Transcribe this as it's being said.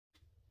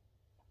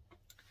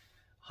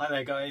Hi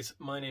there guys,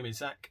 my name is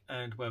Zach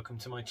and welcome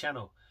to my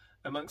channel.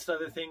 Amongst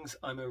other things,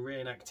 I'm a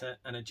reenactor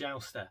and a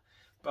jouster,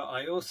 but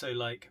I also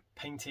like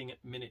painting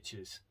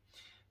miniatures.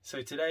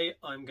 So today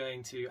I'm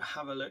going to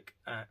have a look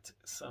at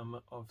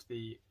some of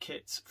the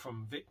kits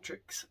from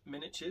Victrix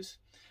miniatures,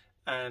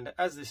 and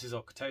as this is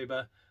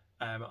October,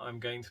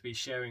 I'm going to be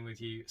sharing with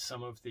you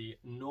some of the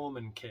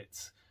Norman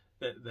kits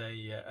that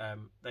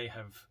they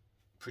have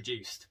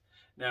produced.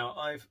 Now,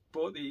 I've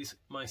bought these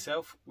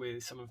myself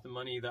with some of the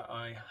money that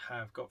I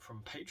have got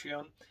from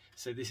Patreon,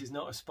 so this is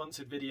not a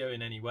sponsored video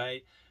in any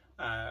way,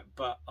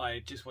 but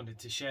I just wanted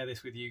to share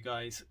this with you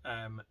guys,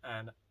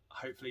 and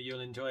hopefully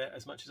you'll enjoy it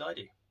as much as I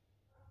do.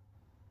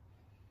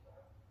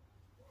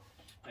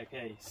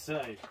 Okay,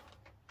 so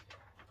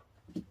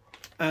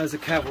as a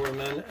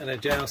cavalryman and a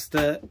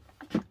jouster,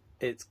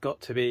 it's got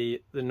to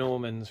be the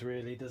Normans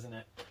really, doesn't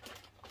it?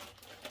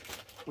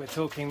 We're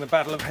talking the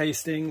Battle of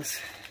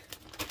Hastings.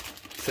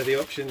 So the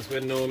options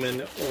were Norman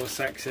or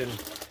Saxon.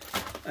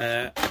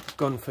 I've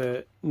gone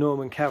for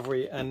Norman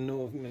cavalry and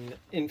Norman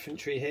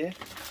infantry here.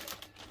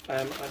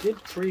 I did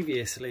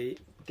previously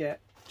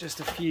get just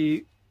a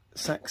few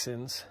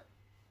Saxons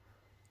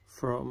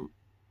from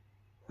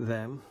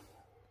them,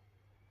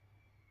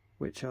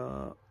 which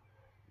are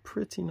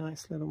pretty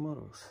nice little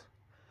models.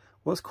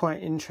 What's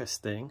quite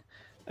interesting,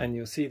 and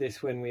you'll see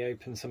this when we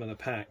open some of the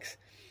packs,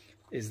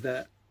 is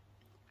that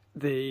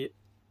the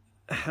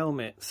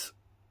helmets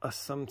are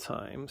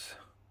sometimes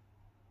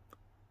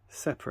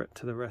separate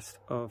to the rest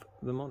of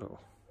the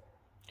model.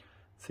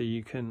 So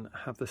you can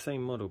have the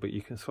same model but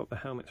you can swap the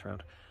helmets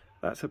around.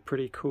 That's a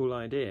pretty cool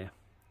idea.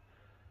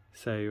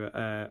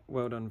 So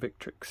well done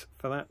Victrix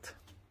for that.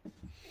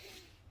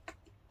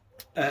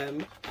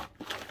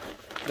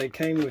 They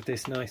came with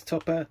this nice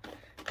topper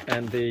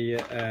and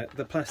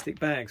the plastic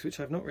bags, which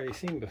I've not really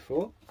seen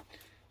before.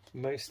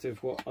 Most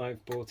of what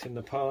I've bought in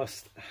the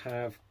past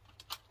have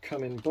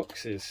come in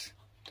boxes.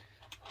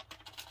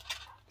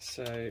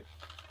 So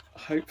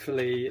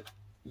hopefully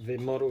the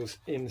models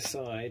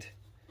inside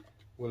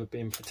will have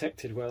been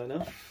protected well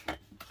enough.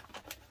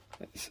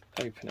 Let's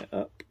open it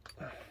up.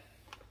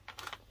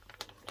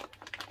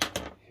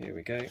 Here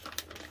we go.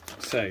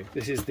 So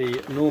this is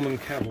the Norman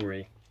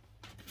cavalry.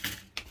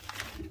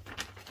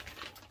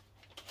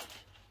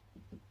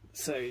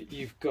 So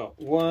you've got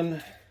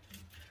 1,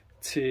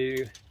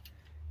 2,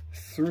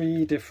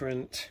 3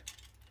 different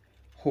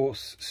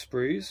horse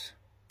sprues.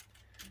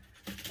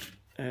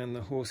 And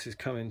the horses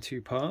come in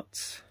 2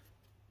 parts.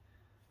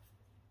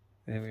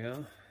 There we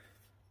are.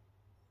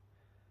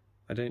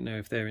 I don't know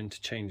if they're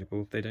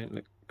interchangeable. They don't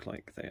look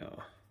like they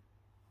are.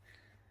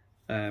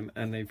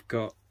 And they've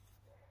got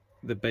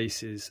the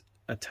bases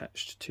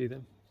attached to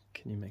them.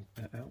 Can you make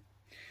that out?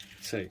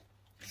 So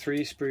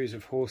 3 sprues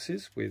of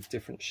horses with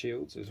different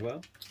shields as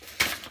well.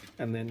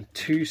 And then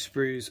 2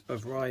 sprues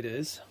of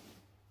riders.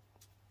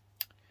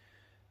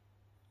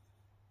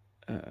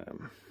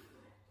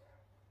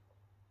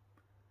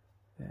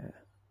 Yeah,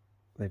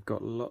 they've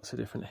got lots of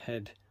different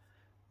head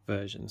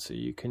versions, so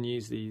you can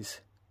use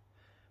these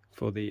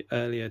for the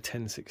earlier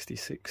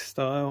 1066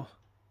 style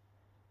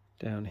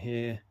down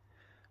here,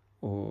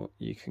 or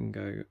you can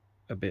go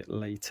a bit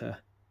later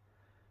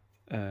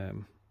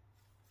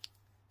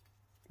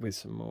with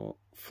some more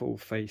full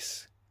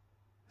face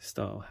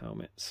style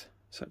helmets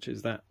such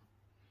as that.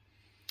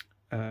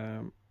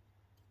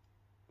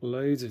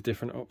 Loads of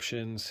different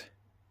options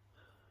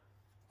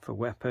for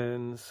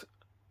weapons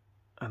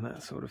and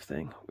that sort of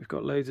thing. We've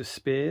got loads of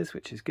spears,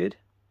 which is good.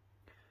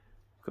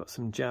 We've got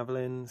some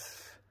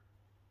javelins.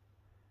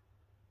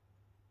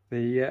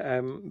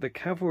 The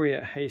cavalry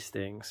at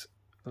Hastings,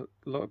 a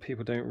lot of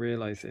people don't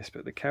realise this,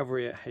 but the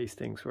cavalry at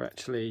Hastings were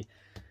actually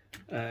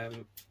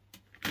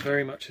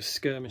very much a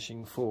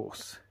skirmishing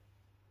force.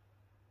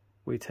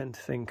 We tend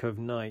to think of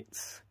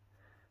knights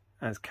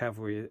as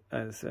cavalry,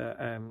 as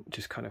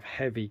just kind of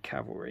heavy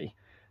cavalry.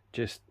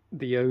 Just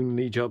the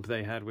only job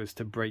they had was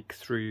to break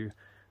through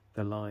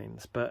the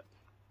lines, but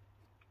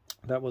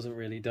that wasn't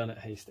really done at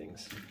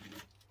Hastings.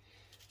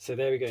 So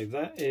there we go.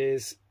 That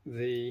is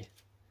the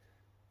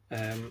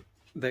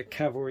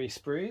cavalry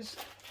sprues,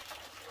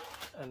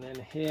 and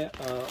then here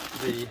are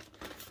the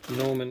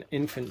Norman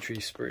infantry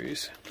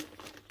sprues.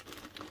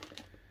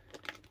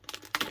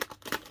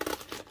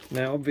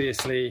 Now,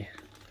 obviously,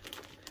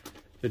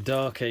 the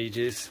Dark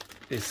Ages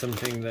is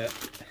something that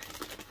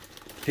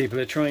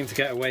people are trying to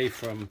get away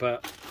from,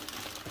 but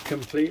I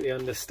completely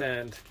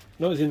understand.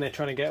 Not as in they're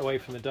trying to get away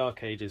from the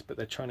Dark Ages, but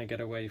they're trying to get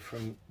away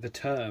from the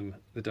term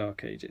the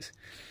Dark Ages.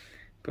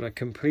 But I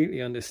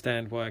completely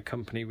understand why a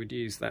company would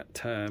use that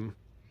term,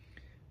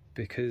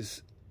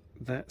 because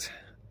that's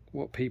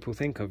what people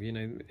think of. You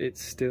know,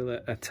 it's still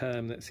a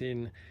term that's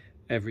in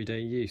everyday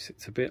use.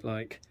 It's a bit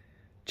like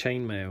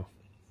chainmail.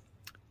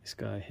 This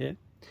guy here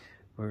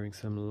wearing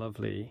some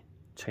lovely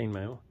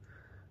chainmail,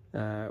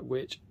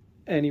 which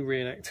any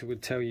reenactor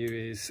would tell you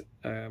is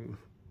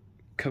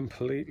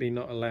completely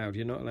not allowed.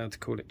 You're not allowed to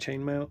call it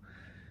chainmail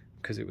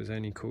because it was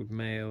only called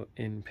mail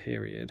in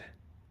period.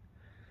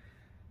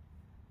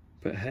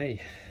 But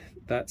hey,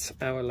 that's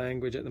our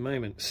language at the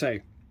moment. So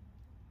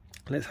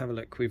let's have a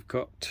look. We've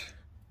got,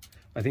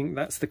 I think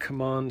that's the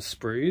command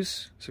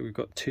sprues. So we've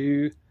got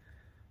 2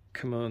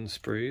 command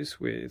sprues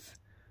with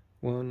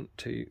 1,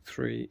 2,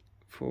 3,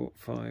 4,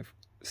 5,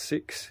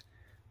 6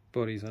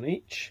 bodies on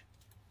each.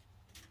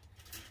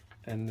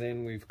 And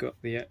then we've got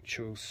the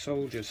actual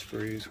soldier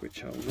sprues,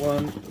 which are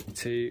 1,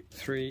 2,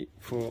 3,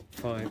 4,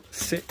 5,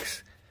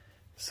 6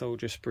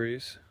 soldier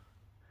sprues,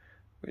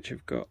 which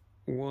have got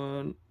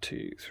 1,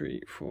 2,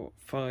 3, 4,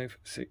 5,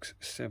 6,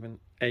 7,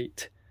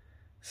 8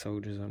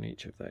 soldiers on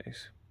each of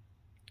those.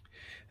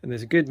 And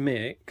there's a good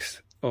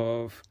mix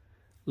of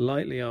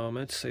lightly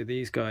armoured, so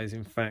these guys,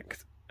 in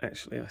fact,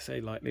 actually I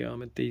say lightly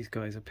armoured, these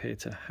guys appear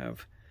to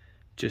have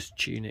just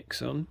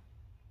tunics on.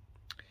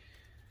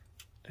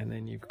 And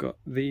then you've got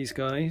these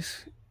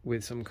guys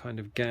with some kind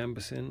of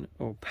gambeson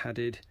or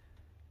padded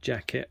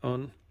jacket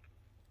on.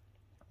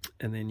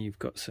 And then you've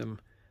got some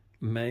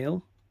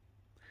mail,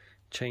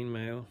 chain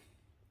mail,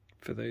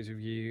 for those of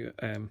you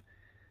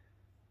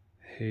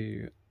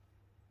who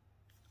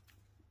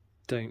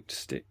don't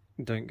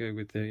go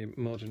with the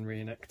modern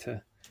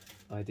reenactor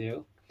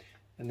ideal.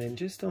 And then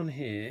just on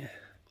here,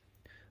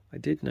 I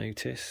did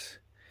notice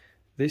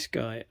this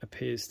guy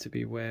appears to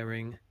be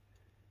wearing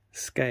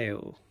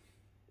scale,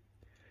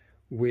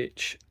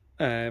 which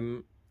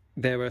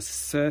there are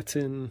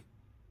certain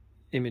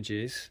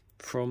images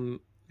from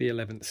the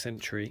 11th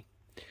century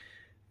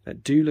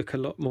that do look a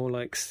lot more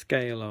like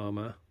scale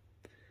armour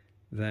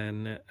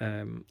than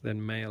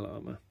mail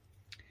armour.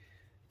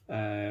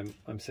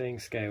 I'm saying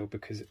scale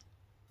because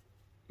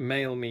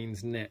mail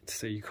means net,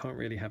 so you can't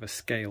really have a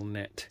scale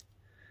net.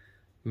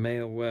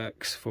 Mail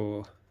works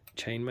for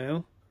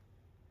chainmail,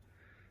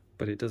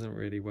 but it doesn't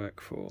really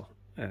work for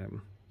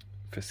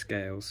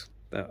scales.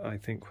 That I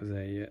think was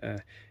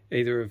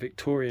either a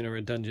Victorian or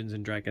a Dungeons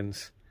and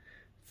Dragons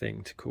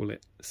thing to call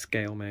it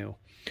scale mail.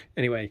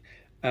 Anyway,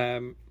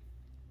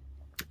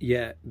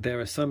 yeah,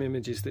 there are some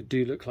images that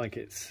do look like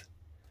it's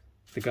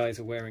the guys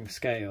are wearing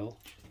scale,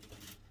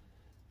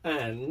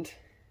 and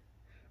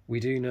we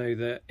do know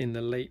that in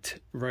the late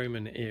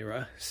Roman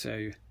era,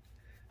 so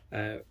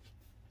a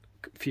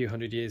few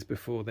hundred years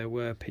before, there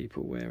were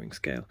people wearing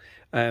scale.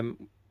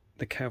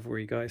 The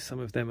cavalry guys, some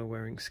of them are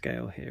wearing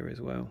scale here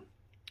as well.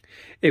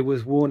 It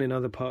was worn in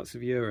other parts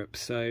of Europe,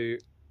 so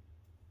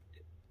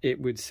it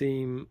would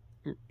seem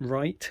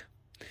right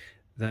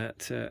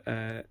that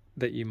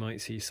that you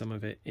might see some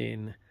of it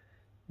in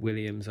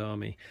William's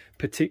army,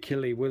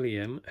 particularly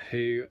William,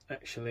 who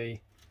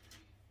actually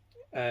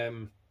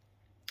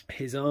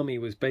his army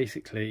was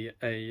basically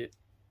a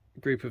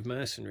group of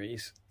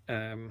mercenaries.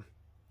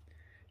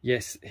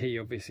 Yes, he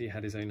obviously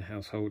had his own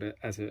household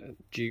as a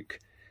duke,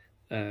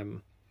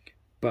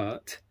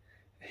 but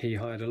he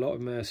hired a lot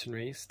of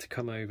mercenaries to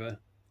come over,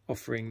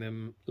 offering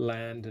them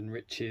land and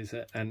riches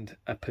and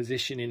a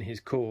position in his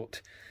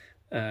court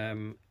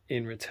in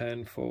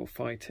return for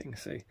fighting.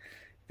 So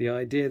the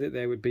idea that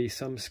there would be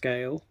some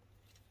scale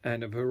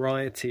and a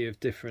variety of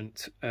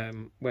different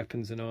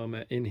weapons and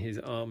armour in his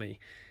army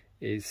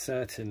is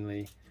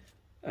certainly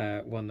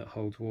one that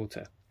holds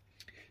water.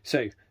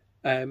 So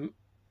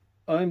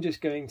I'm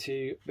just going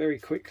to very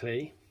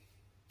quickly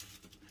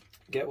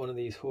get one of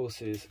these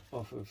horses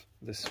off of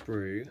the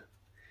sprue,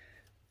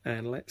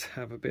 and let's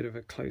have a bit of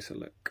a closer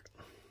look.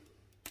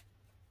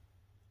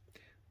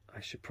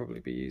 I should probably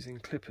be using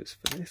clippers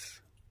for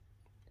this,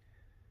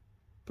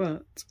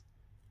 but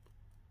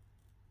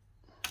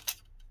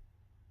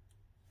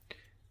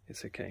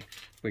it's okay.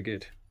 We're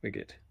good. We're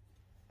good.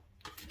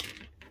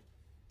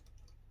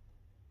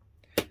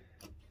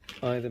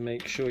 Either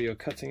make sure you're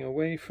cutting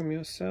away from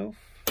yourself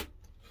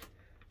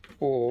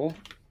or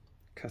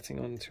cutting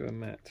onto a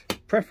mat.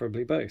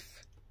 Preferably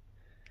both.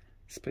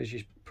 I suppose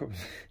you probably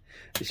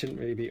it shouldn't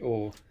really be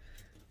or.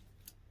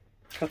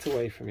 Cut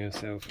away from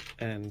yourself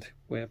and,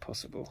 where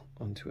possible,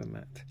 onto a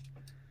mat.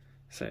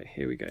 So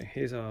here we go.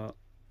 Here's our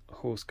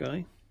horse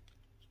guy.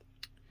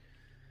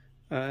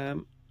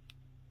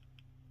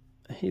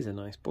 He's a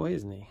nice boy,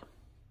 isn't he?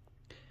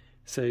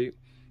 So,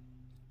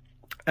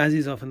 as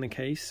is often the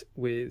case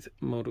with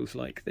models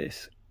like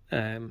this,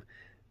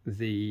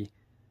 the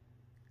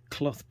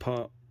cloth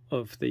part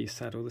of the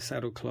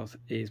saddle cloth,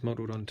 is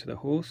modelled onto the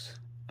horse,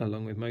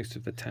 along with most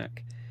of the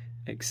tack,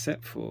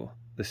 except for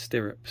the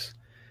stirrups.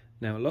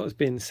 Now, a lot has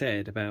been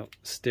said about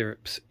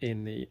stirrups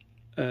in the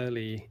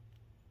early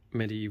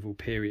medieval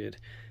period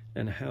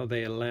and how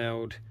they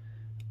allowed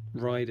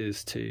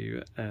riders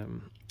to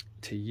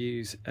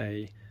use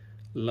a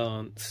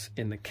lance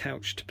in the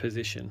couched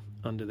position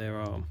under their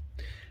arm.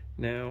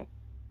 Now,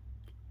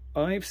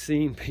 I've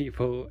seen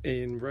people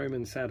in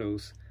Roman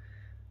saddles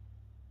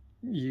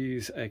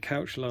use a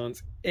couch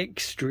lance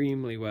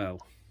extremely well.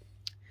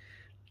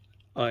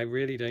 I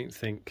really don't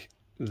think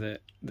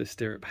that the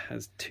stirrup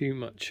has too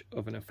much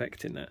of an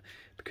effect in that,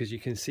 because you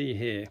can see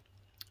here,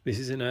 this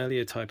is an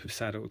earlier type of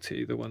saddle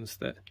to the ones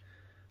that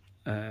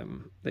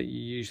that you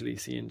usually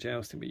see in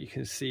jousting, but you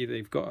can see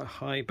they've got a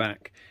high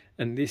back,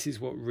 and this is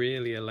what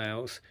really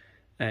allows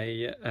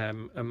a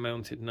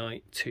mounted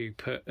knight to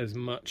put as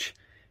much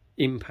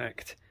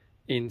impact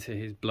into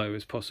his blow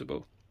as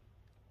possible.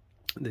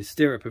 The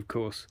stirrup, of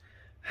course,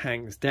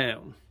 hangs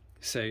down,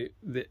 so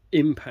the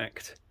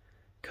impact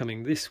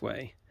coming this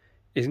way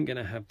isn't going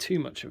to have too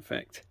much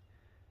effect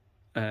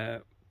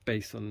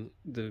based on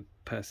the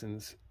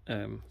person's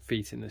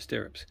feet in the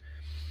stirrups.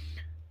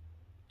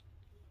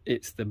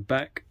 It's the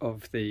back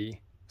of the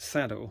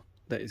saddle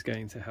that is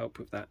going to help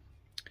with that.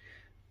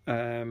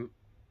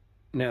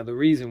 Now, the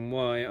reason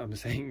why I'm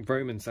saying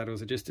Roman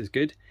saddles are just as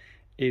good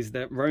is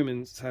that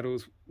Roman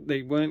saddles,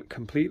 they weren't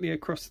completely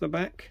across the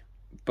back,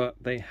 but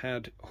they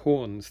had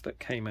horns that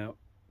came out,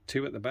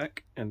 2 at the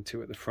back and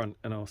 2 at the front,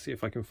 and I'll see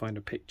if I can find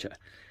a picture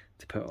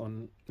to put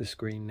on the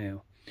screen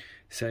now.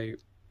 So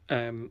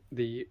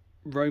the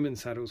Roman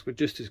saddles were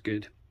just as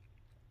good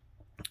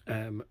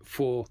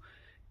for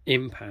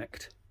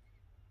impact.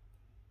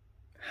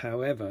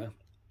 However,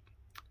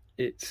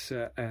 it's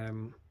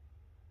the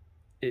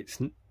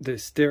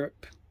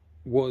stirrup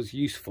was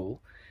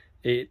useful.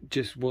 It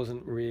just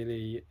wasn't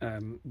really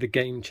the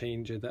game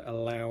changer that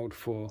allowed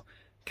for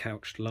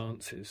couched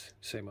lances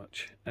so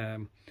much.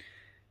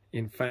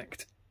 In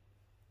fact,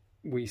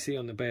 we see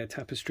on the Bayeux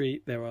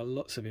Tapestry there are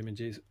lots of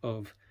images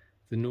of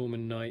the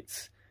Norman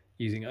knights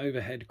using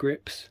overhead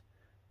grips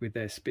with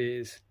their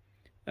spears.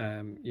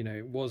 You know,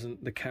 it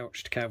wasn't the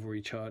couched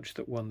cavalry charge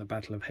that won the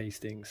Battle of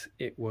Hastings.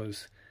 It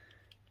was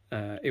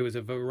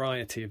a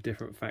variety of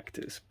different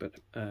factors, but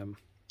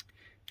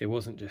it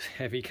wasn't just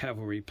heavy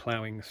cavalry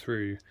ploughing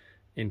through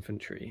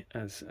infantry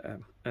as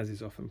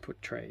is often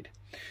portrayed.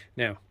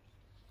 Now,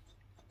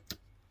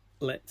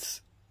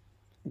 let's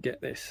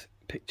get this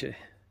picture,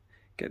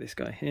 get this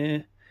guy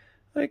here.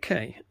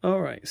 Okay,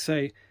 all right,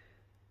 so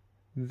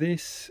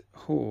this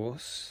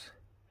horse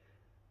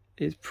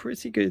is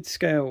pretty good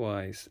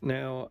scale-wise.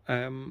 Now,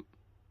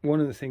 one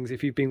of the things,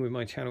 if you've been with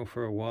my channel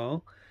for a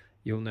while,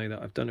 you'll know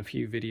that I've done a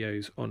few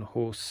videos on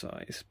horse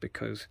size,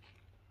 because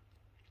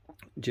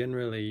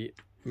generally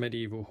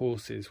medieval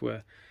horses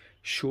were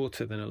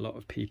shorter than a lot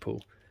of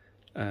people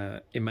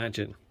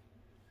imagine.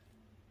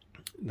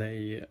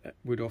 They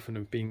would often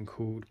have been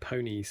called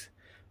ponies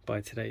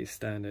by today's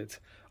standards.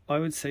 I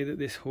would say that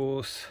this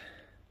horse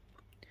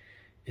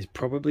is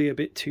probably a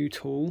bit too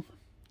tall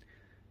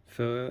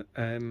for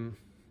a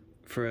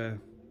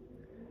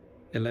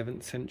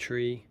 11th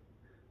century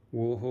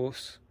war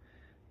horse.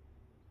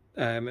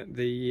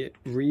 The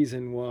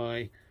reason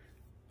why,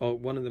 or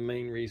one of the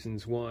main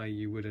reasons why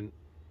you wouldn't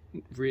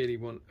really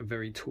want a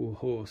very tall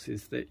horse,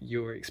 is that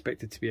you're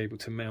expected to be able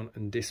to mount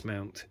and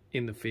dismount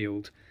in the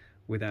field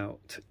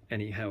without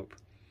any help.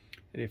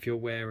 And if you're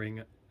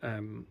wearing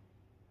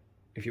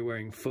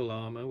full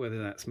armor,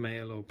 whether that's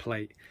mail or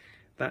plate,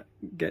 that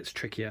gets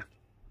trickier.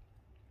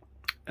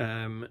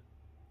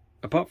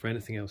 Apart from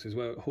anything else as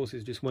well,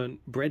 horses just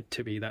weren't bred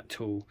to be that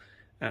tall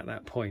at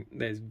that point.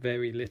 There's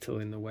very little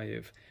in the way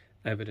of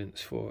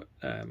evidence for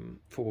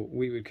what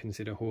we would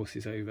consider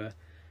horses over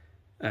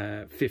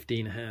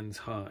 15 hands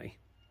high,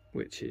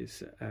 which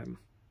is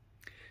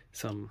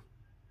some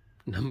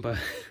number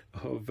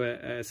of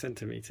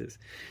centimeters.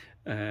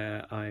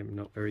 I'm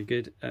not very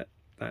good at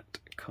that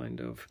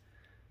kind of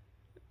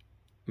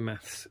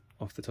maths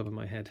off the top of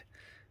my head,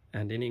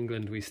 and in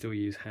England we still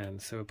use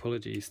hands, so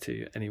apologies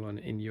to anyone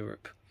in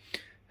Europe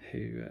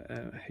who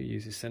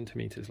uses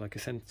centimeters like a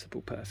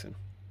sensible person.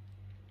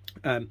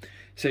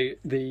 So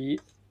the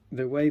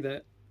way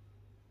that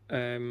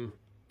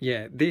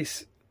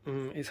this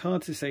it's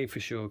hard to say for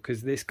sure,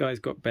 because this guy's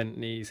got bent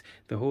knees,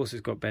 the horse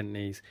has got bent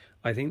knees.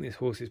 I think this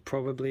horse is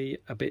probably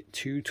a bit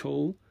too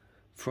tall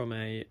from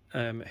a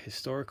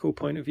historical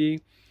point of view,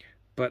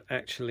 but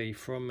actually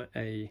from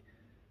a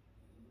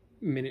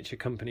miniature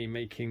company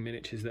making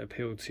miniatures that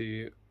appeal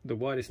to the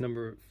widest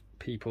number of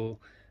people,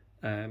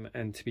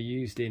 and to be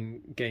used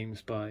in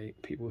games by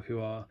people who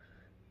are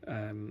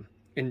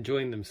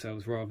enjoying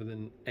themselves rather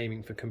than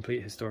aiming for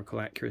complete historical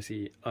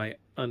accuracy, I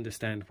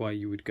understand why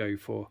you would go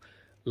for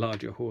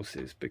larger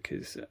horses,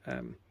 because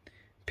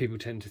people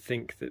tend to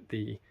think that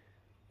the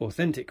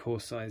authentic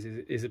horse size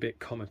is a bit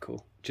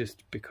comical,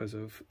 just because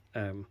of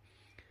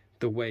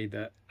the way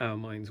that our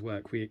minds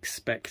work. We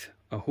expect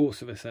a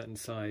horse of a certain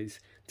size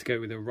to go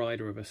with a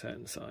rider of a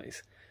certain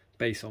size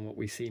based on what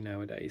we see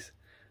nowadays,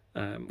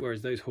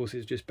 whereas those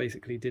horses just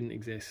basically didn't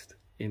exist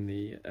in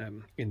the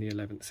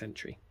 11th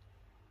century.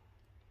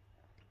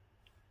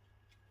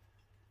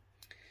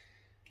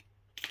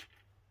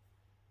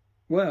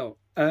 Well,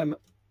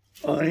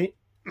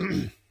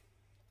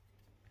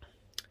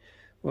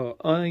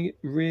 I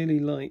really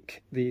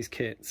like these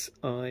kits.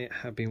 I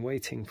have been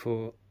waiting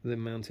for the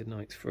Mounted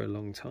Knights for a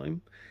long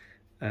time.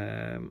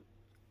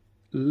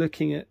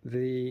 Looking at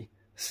the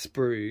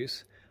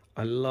sprues,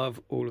 I love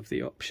all of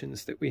the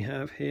options that we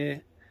have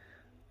here.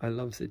 I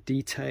love the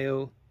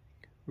detail,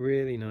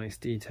 really nice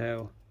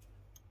detail.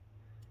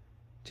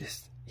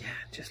 Just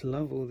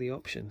love all the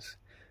options.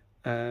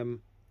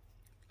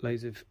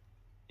 Loads of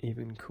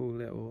even cool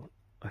little,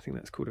 I think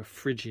that's called a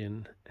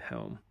Phrygian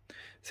helm.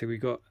 So we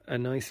got a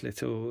nice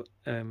little,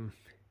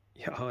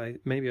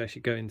 maybe I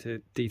should go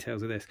into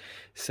details of this.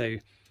 So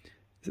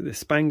the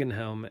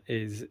Spangenhelm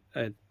is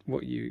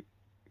what you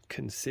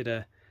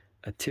consider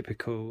a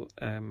typical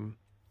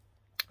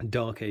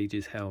Dark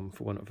Ages helm,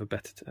 for want of a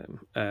better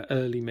term,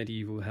 early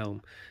medieval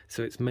helm.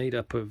 So it's made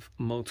up of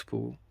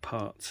multiple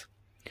parts,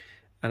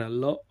 and a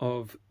lot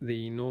of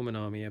the Norman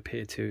army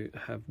appear to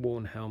have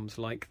worn helms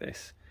like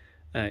this.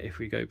 If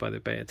we go by the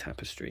Bayeux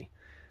Tapestry,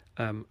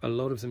 a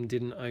lot of them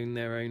didn't own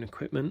their own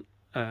equipment,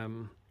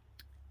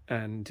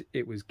 and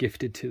it was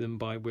gifted to them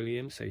by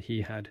William, so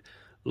he had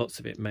lots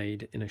of it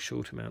made in a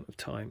short amount of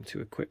time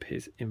to equip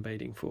his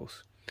invading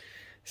force.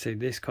 So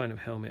this kind of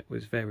helmet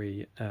was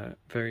very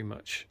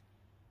much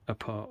a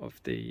part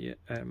of the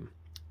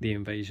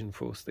invasion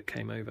force that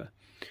came over.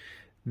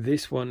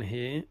 This one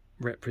here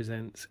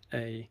represents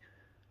a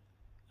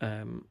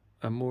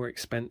more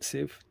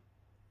expensive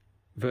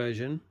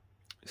version,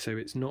 so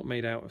it's not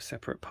made out of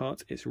separate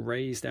parts. It's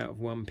raised out of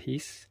one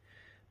piece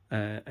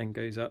and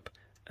goes up,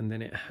 and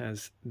then it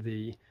has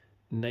the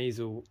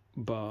nasal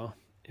bar.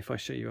 If I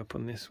show you up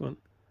on this one,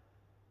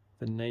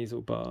 the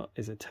nasal bar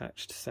is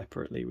attached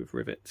separately with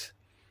rivets.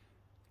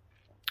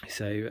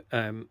 So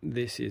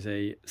this is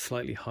a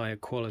slightly higher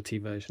quality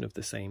version of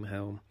the same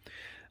helm.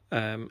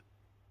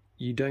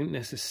 You don't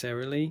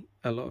necessarily,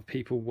 a lot of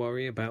people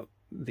worry about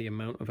the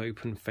amount of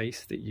open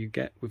face that you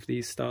get with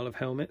these style of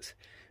helmets,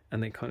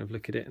 and they kind of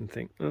look at it and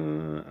think,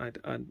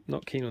 I'm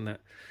not keen on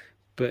that.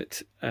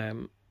 But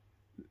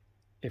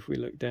if we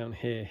look down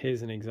here,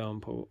 here's an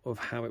example of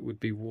how it would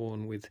be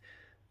worn with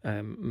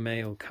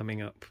mail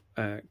coming up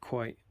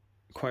quite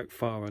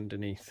far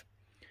underneath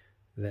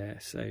there.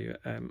 So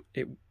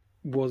it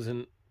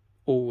wasn't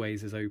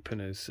always as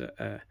open as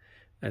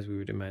we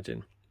would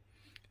imagine.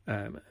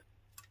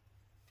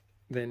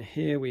 Then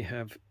here we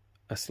have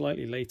a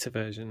slightly later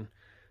version,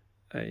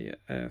 a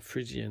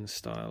Phrygian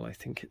style, I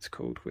think it's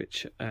called,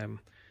 which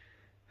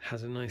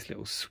has a nice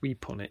little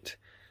sweep on it.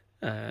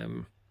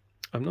 I'm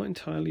not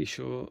entirely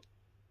sure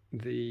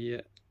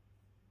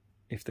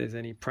if there's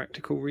any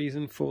practical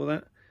reason for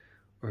that,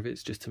 or if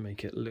it's just to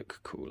make it look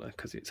cooler,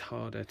 because it's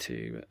harder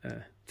to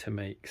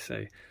make.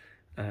 So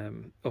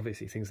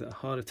obviously things that are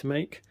harder to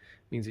make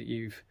means that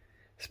you've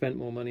spent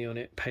more money on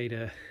it, paid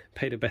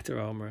a better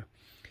armourer.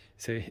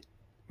 So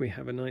we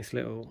have a nice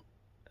little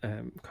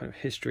kind of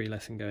history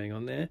lesson going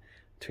on there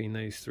between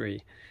those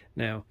three.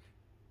 Now,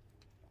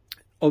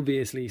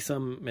 obviously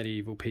some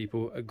medieval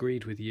people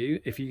agreed with you.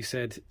 If you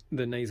said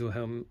the nasal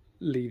helm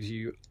leaves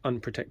you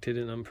unprotected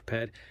and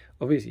unprepared,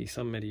 obviously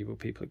some medieval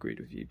people agreed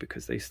with you,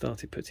 because they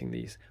started putting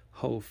these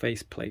whole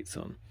face plates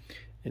on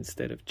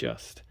instead of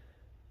just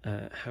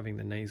having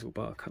the nasal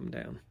bar come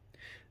down.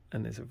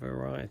 And there's a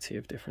variety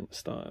of different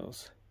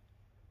styles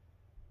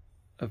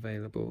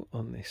available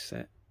on this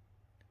set.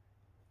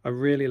 I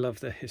really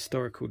love the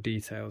historical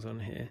details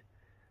on here.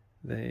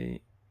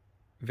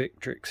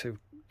 Victrix have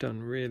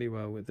done really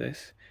well with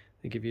this.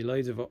 They give you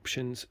loads of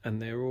options,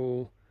 and they're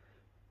all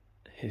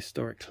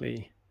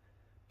historically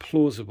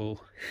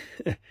plausible.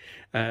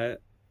 When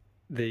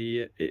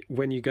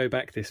you go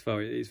back this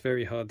far, it's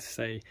very hard to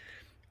say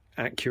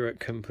accurate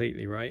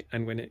completely, right?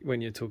 And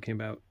when you're talking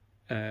about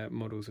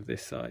models of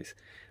this size,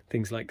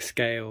 things like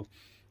scale,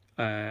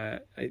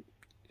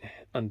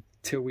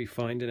 until we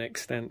find an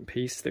extant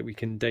piece that we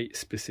can date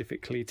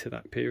specifically to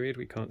that period,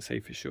 we can't say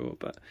for sure,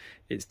 but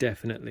it's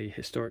definitely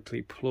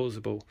historically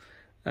plausible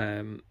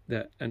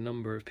that a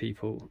number of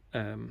people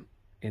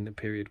in the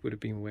period would have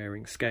been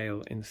wearing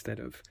scale instead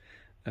of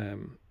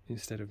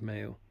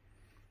mail.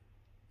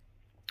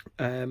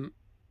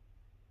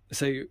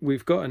 So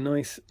we've got a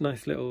nice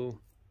little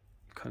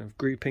kind of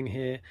grouping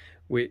here,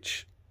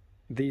 which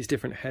these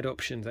different head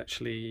options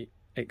actually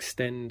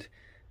extend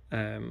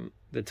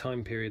the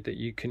time period that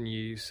you can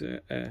use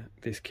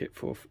this kit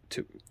for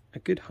to a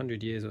good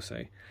 100 years or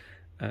so,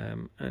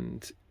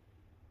 and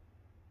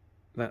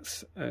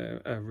that's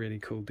a really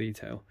cool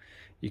detail.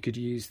 You could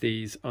use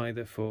these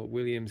either for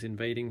William's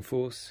invading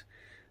force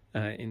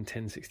in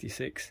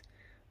 1066,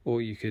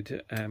 or you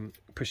could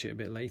push it a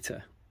bit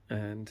later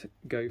and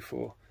go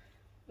for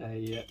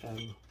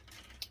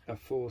a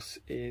force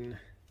in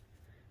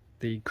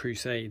the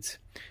Crusades.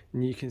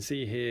 And you can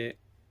see here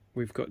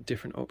we've got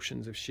different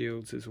options of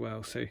shields as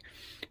well. So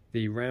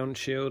the round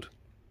shield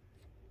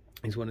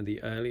is one of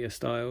the earlier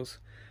styles,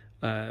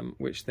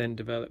 which then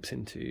develops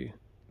into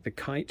the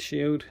kite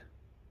shield,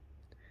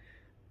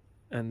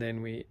 and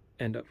then we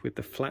end up with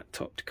the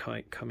flat-topped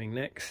kite coming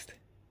next.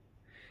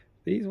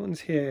 These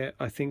ones here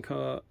I think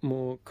are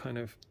more kind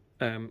of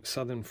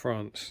southern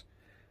France.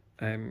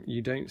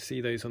 You don't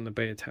see those on the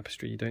Bayeux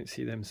Tapestry, you don't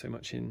see them so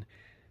much in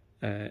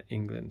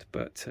England,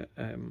 but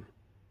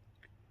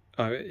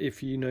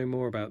if you know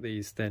more about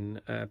these,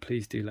 then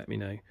please do let me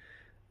know,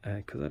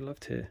 because I'd love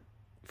to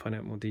find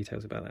out more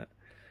details about that.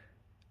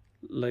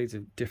 Loads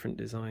of different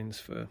designs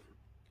for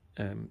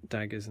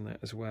daggers and that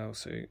as well.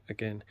 So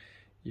again,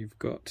 you've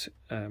got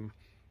the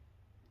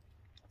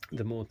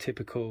more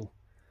typical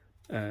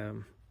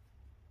kind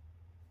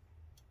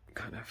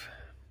of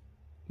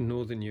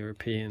Northern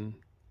European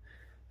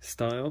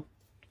style,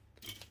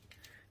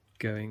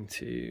 going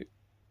to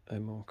a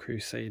more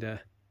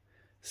Crusader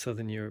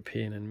Southern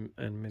European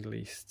and Middle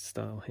East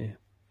style here.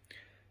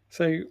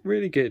 So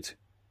really good,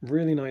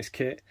 really nice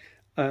kit.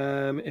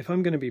 If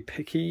I'm going to be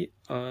picky,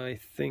 I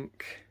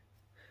think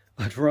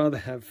I'd rather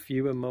have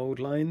fewer mold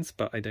lines,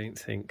 but I don't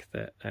think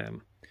that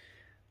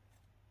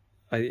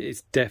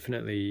it's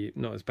definitely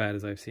not as bad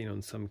as I've seen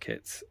on some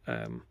kits,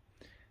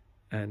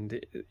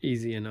 and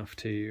easy enough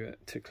to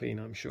clean,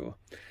 I'm sure.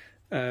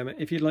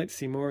 If you'd like to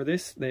see more of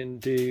this, then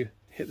do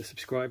hit the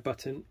subscribe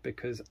button,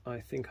 because I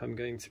think I'm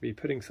going to be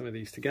putting some of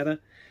these together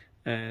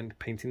and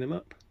painting them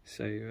up.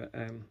 So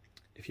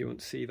if you want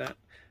to see that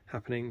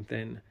happening,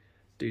 then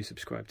do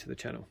subscribe to the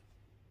channel.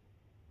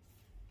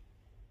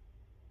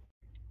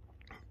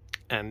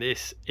 And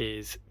this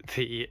is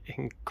the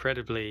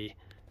incredibly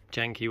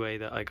janky way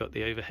that I got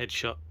the overhead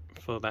shot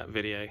for that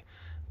video.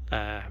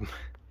 I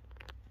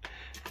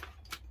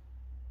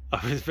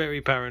was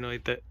very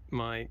paranoid that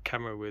my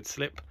camera would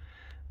slip,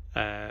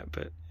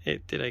 but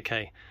it did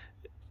okay.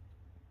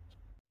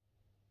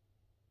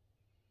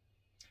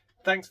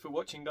 Thanks for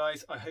watching,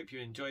 guys. I hope you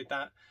enjoyed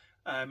that.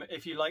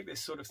 If you like this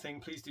sort of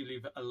thing, please do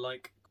leave a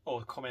like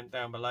or comment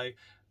down below.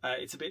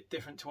 It's a bit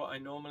different to what I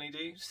normally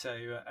do,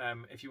 so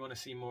if you want to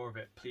see more of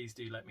it, please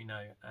do let me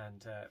know,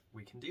 and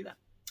we can do that.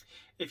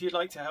 If you'd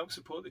like to help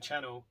support the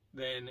channel,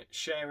 then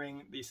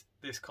sharing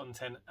this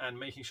content and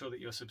making sure that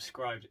you're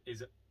subscribed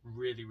is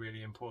really,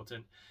 really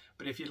important.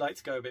 But if you'd like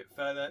to go a bit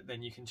further,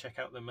 then you can check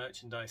out the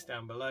merchandise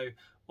down below,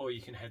 or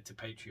you can head to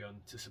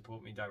Patreon to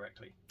support me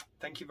directly.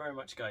 Thank you very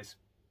much, guys.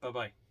 Bye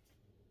bye.